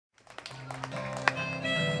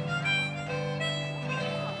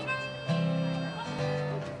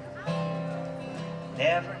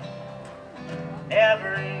Never,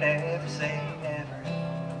 never, never say never.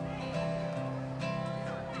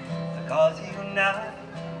 Because you know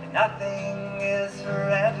that nothing is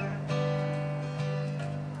forever.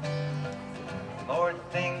 The more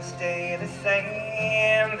things stay the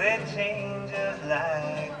same, they change just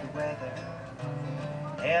like the weather.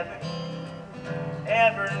 Never,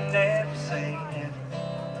 never, never say never.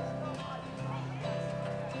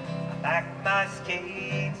 I packed my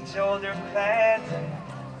skates and shoulder pads and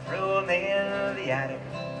threw them in the attic.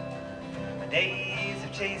 My days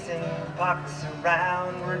of chasing pucks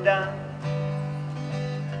around were done.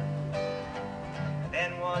 And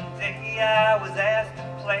then one day I was asked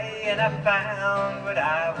to play and I found what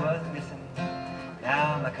I was missing.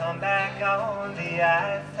 Now my comeback on the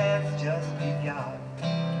ice has just begun.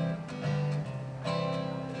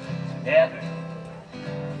 So never,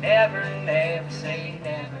 never, never say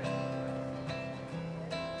never.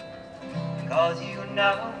 Because you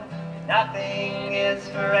know nothing is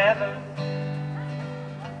forever.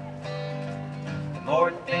 The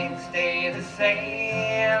more things stay the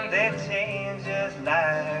same, they change just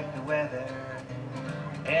like the weather.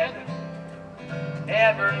 Never,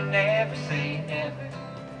 never, never say never.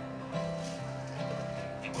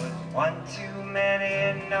 It was one too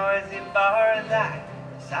many noisy bars, I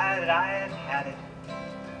decided I had had it.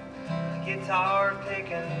 The guitar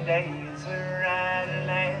picking days were at an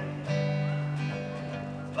end.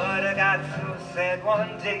 But I got so sad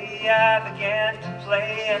one day I began to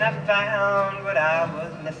play and I found what I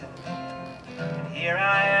was missing. And here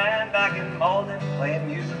I am back in Malden playing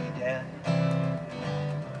music again.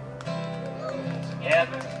 So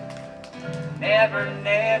never, never,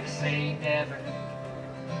 never say never.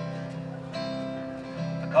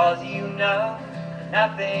 Because you know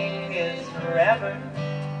nothing is forever.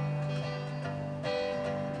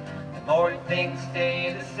 The more things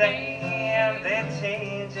stay the same, they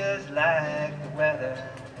change just like the weather.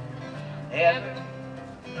 Never,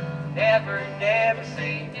 never, never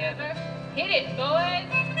say never. Hit it, boys!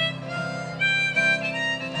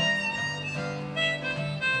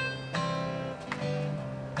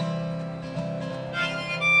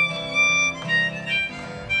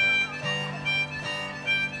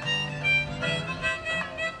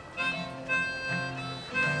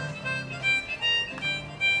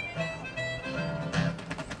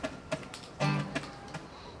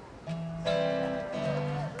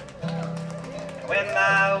 When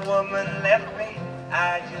my woman left me,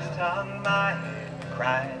 I just hung my head and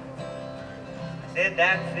cried. I said,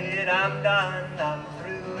 that's it, I'm done, I'm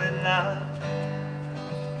through with love.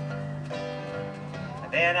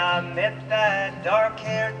 And then I met that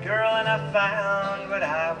dark-haired girl and I found what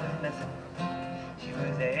I was missing. She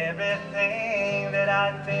was everything that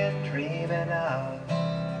I'd been dreaming of.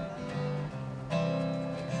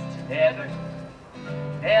 So never,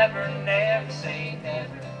 never, never say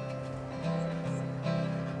never.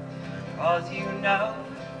 Cause you know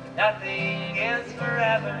nothing is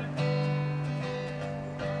forever.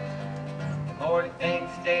 The more things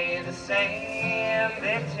stay the same,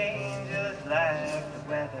 they change just like the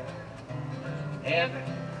weather. Never,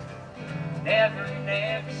 never,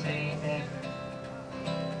 never say never.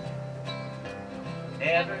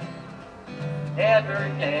 Never, never,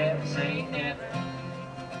 never say never.